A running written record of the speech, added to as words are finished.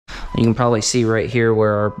You can probably see right here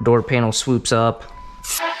where our door panel swoops up.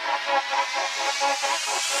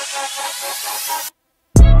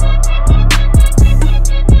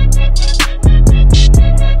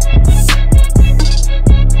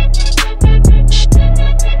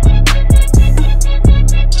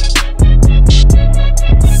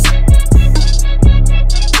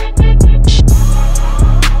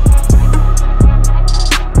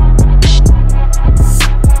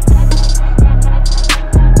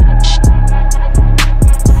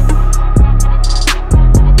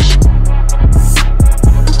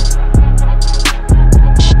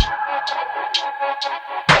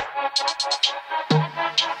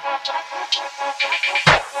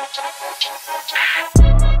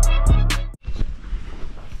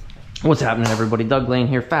 What's happening, everybody? Doug Lane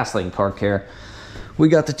here, Fast Lane Car Care. We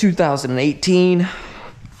got the 2018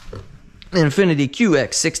 Infinity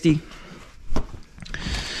QX60.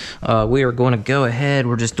 We are going to go ahead.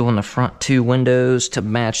 We're just doing the front two windows to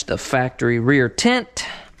match the factory rear tint.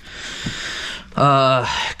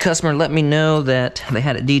 Customer let me know that they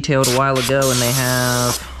had it detailed a while ago and they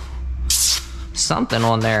have something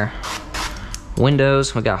on their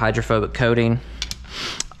windows. We got hydrophobic coating.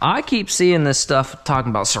 I keep seeing this stuff talking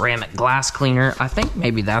about ceramic glass cleaner. I think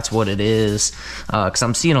maybe that's what it is, because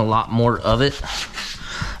I'm seeing a lot more of it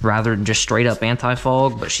rather than just straight up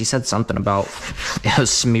anti-fog. But she said something about it was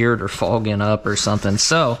smeared or fogging up or something.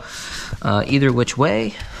 So either which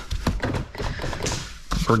way,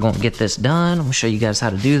 we're going to get this done. I'm going to show you guys how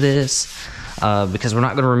to do this, because we're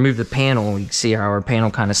not going to remove the panel. You can see how our panel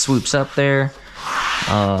kind of swoops up there.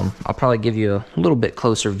 I'll probably give you a little bit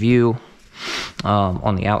closer view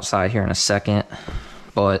on the outside here in a second,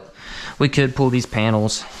 but we could pull these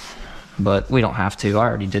panels, but we don't have to. I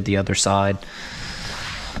already did the other side.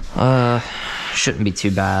 Shouldn't be too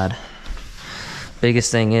bad.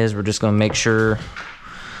 Biggest thing is we're just going to make sure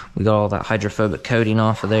we got all that hydrophobic coating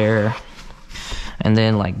off of there. And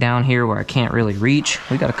then like down here where I can't really reach,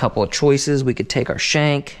 we got a couple of choices. We could take our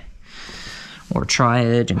shank or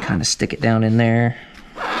tri-edge and kind of stick it down in there,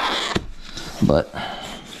 but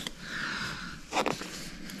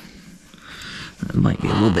it might be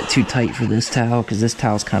a little bit too tight for this towel because this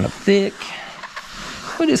towel's kind of thick.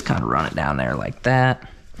 We just kind of run it down there like that.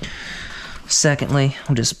 Secondly,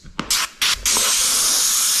 we'll just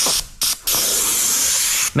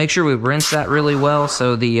make sure we rinse that really well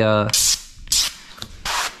so the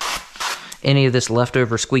any of this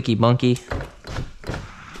leftover squeaky bunky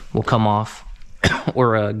will come off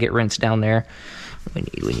or get rinsed down there.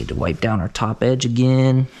 We need to wipe down our top edge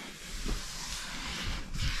again.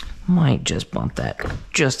 Might just bump that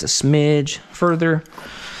just a smidge further.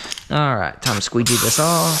 All right, time to squeegee this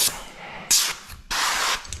off.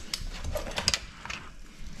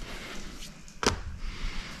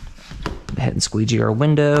 Go ahead and squeegee our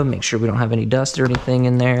window. Make sure we don't have any dust or anything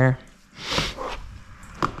in there.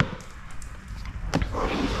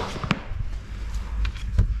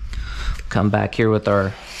 Come back here with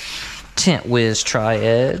our Tint Whiz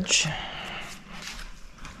tri-edge.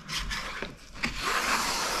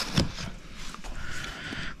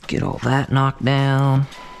 Get all that knocked down.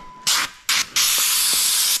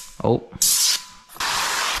 Oh,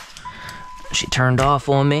 she turned off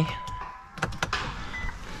on me.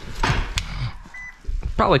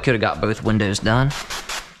 Probably could have got both windows done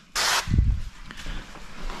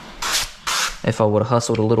if I would have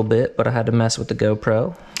hustled a little bit, but I had to mess with the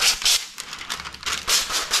GoPro.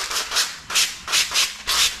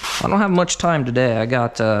 I don't have much time today. I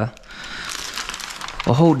got a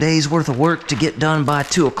whole day's worth of work to get done by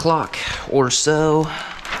 2 o'clock or so.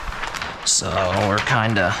 So we're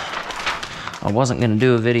kinda, I wasn't gonna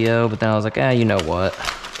do a video, but then I was like, you know what?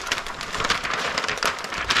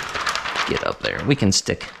 Get up there. We can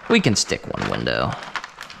stick one window.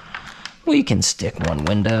 We can stick one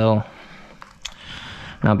window.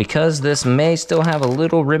 Now, because this may still have a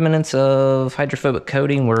little remnants of hydrophobic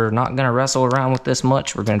coating, we're not gonna wrestle around with this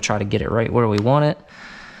much. We're gonna try to get it right where we want it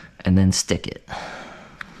and then stick it.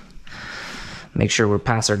 Make sure we're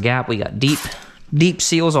past our gap. We got deep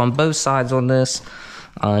seals on both sides on this.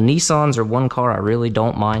 Nissans are one car I really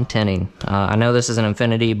don't mind tinting. I know this is an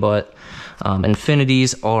Infinity, but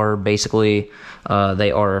Infinities are basically,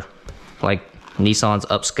 they are like Nissan's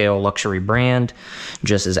upscale luxury brand.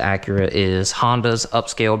 Just as accurate is Honda's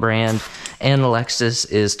upscale brand, and Lexus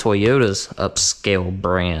is Toyota's upscale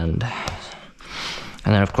brand.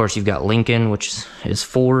 And then of course you've got Lincoln, which is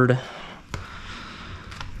Ford.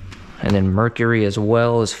 And then Mercury as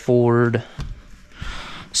well as Ford.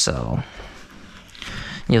 So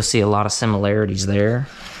you'll see a lot of similarities there.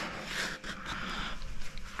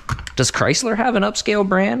 Does Chrysler have an upscale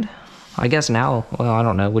brand? I guess now, well, I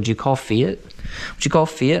don't know. Would you call Fiat? Would you call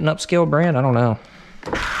Fiat an upscale brand? I don't know.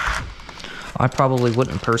 I probably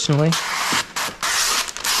wouldn't personally.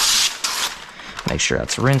 Make sure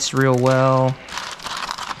that's rinsed real well.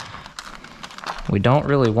 We don't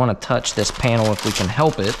really want to touch this panel if we can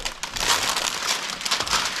help it.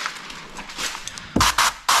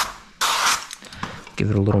 Give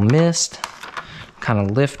it a little mist. Kind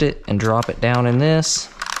of lift it and drop it down in this.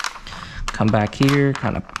 Come back here,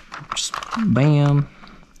 kind of just bam.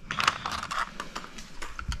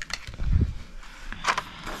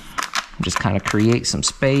 Just kind of create some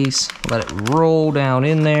space. Let it roll down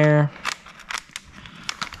in there.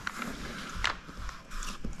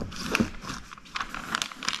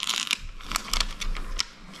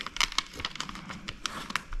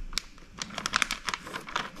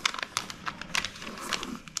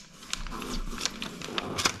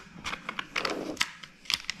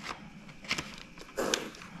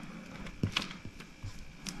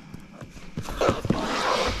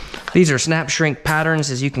 These are snap shrink patterns.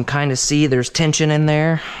 As you can kind of see, there's tension in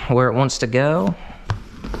there where it wants to go.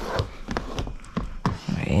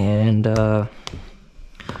 And no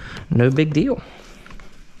big deal.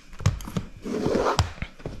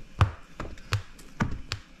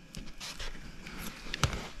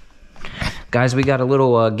 Guys, we got a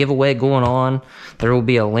little giveaway going on. There will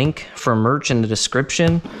be a link for merch in the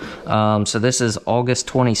description. So this is August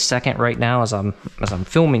 22nd right now as I'm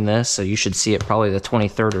filming this. So you should see it probably the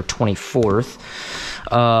 23rd or 24th.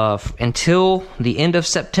 Until the end of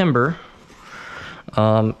September,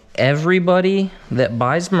 everybody that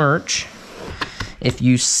buys merch, if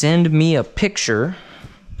you send me a picture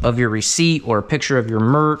of your receipt or a picture of your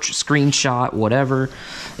merch, screenshot, whatever,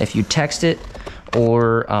 if you text it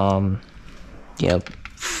or you know,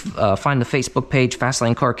 find the Facebook page,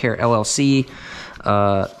 Fastlane Car Care LLC.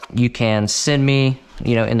 You can send me,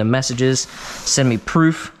 you know, in the messages, send me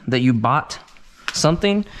proof that you bought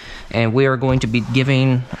something, and we are going to be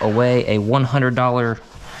giving away a $100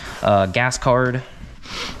 gas card.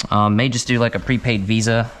 May just do like a prepaid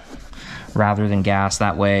Visa rather than gas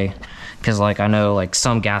that way, because like I know like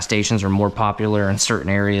some gas stations are more popular in certain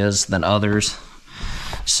areas than others.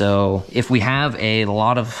 So if we have a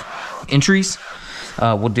lot of entries,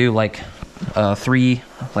 we'll do like three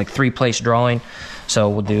place drawing. So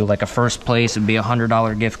we'll do like a first place would be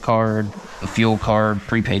 $100 gift card, a fuel card,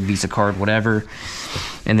 prepaid Visa card, whatever.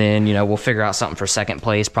 And then, you know, we'll figure out something for second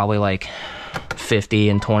place, probably like 50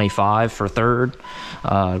 and 25 for third.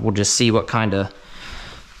 We'll just see what kind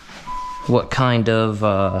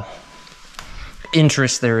of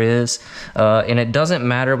interest there is. And it doesn't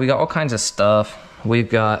matter. We got all kinds of stuff. We've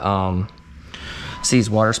got see these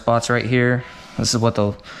water spots right here. This is what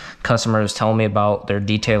the customer was telling me about. Their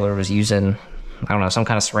detailer was using, I don't know, some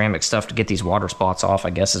kind of ceramic stuff to get these water spots off,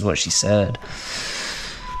 I guess is what she said.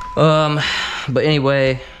 But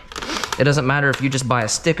anyway, it doesn't matter if you just buy a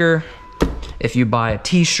sticker, if you buy a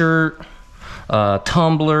t-shirt,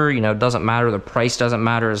 tumbler, you know, it doesn't matter. The price doesn't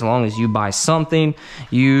matter. As long as you buy something,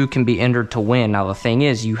 you can be entered to win. Now, the thing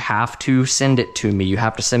is, you have to send it to me. You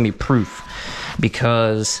have to send me proof,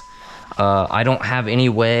 because I don't have any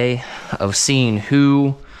way of seeing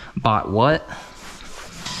who bought what,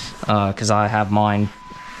 because I have mine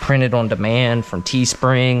printed on demand from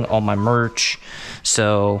Teespring, all my merch.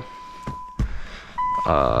 So,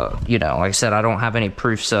 you know, like I said, I don't have any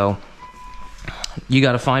proof. So you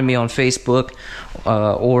got to find me on Facebook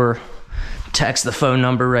or text the phone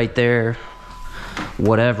number right there.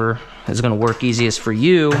 Whatever is going to work easiest for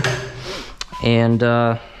you. And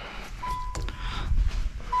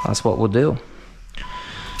that's what we'll do.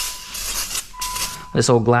 This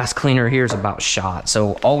old glass cleaner here is about shot.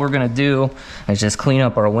 So all we're gonna do is just clean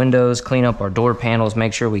up our windows, clean up our door panels,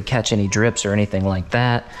 make sure we catch any drips or anything like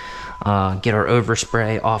that. Get our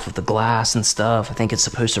overspray off of the glass and stuff. I think it's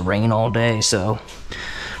supposed to rain all day, so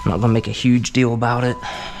I'm not gonna make a huge deal about it.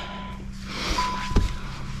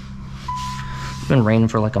 It's been raining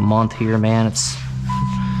for like a month here, man. It's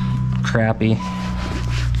crappy.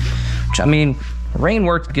 Which, I mean, rain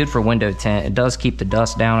works good for window tint. It does keep the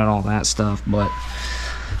dust down and all that stuff, but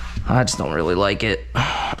I just don't really like it.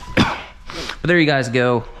 But there you guys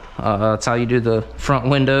go. That's how you do the front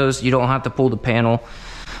windows. You don't have to pull the panel.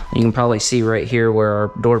 You can probably see right here where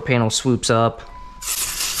our door panel swoops up.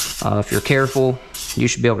 If you're careful, you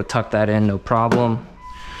should be able to tuck that in, no problem.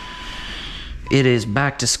 It is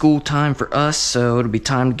back to school time for us, so it'll be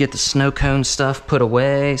time to get the snow cone stuff put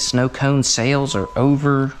away. Snow cone sales are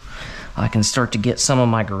over. I can start to get some of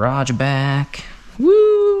my garage back.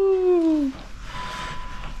 Woo!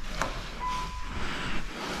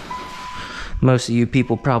 Most of you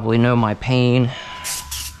people probably know my pain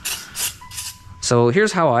So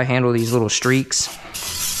here's how I handle these little streaks.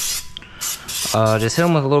 Just hit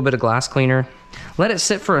them with a little bit of glass cleaner. Let it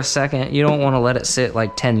sit for a second. You don't want to let it sit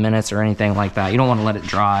like 10 minutes or anything like that. You don't want to let it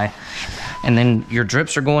dry. And then your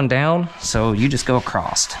drips are going down, so you just go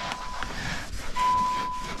across.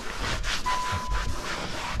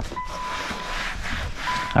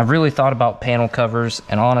 I've really thought about panel covers,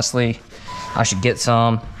 and honestly, I should get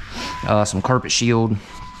some carpet shield.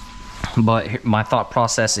 But my thought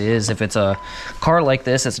process is, if it's a car like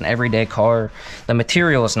this, it's an everyday car, the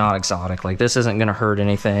material is not exotic. Like, this isn't gonna hurt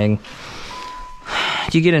anything.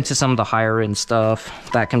 You get into some of the higher end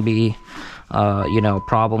stuff, that can be, you know, a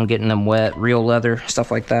problem getting them wet, real leather,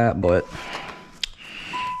 stuff like that. But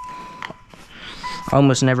I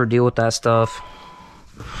almost never deal with that stuff.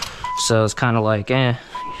 So it's kind of like,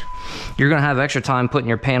 you're gonna have extra time putting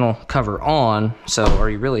your panel cover on, so are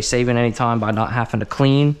you really saving any time by not having to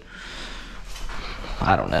clean?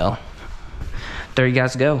 I don't know. There you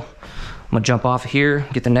guys go. I'm gonna jump off here,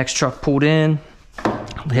 get the next truck pulled in,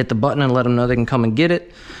 hit the button and let them know they can come and get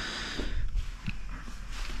it.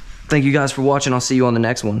 Thank you guys for watching. I'll see you on the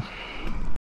next one.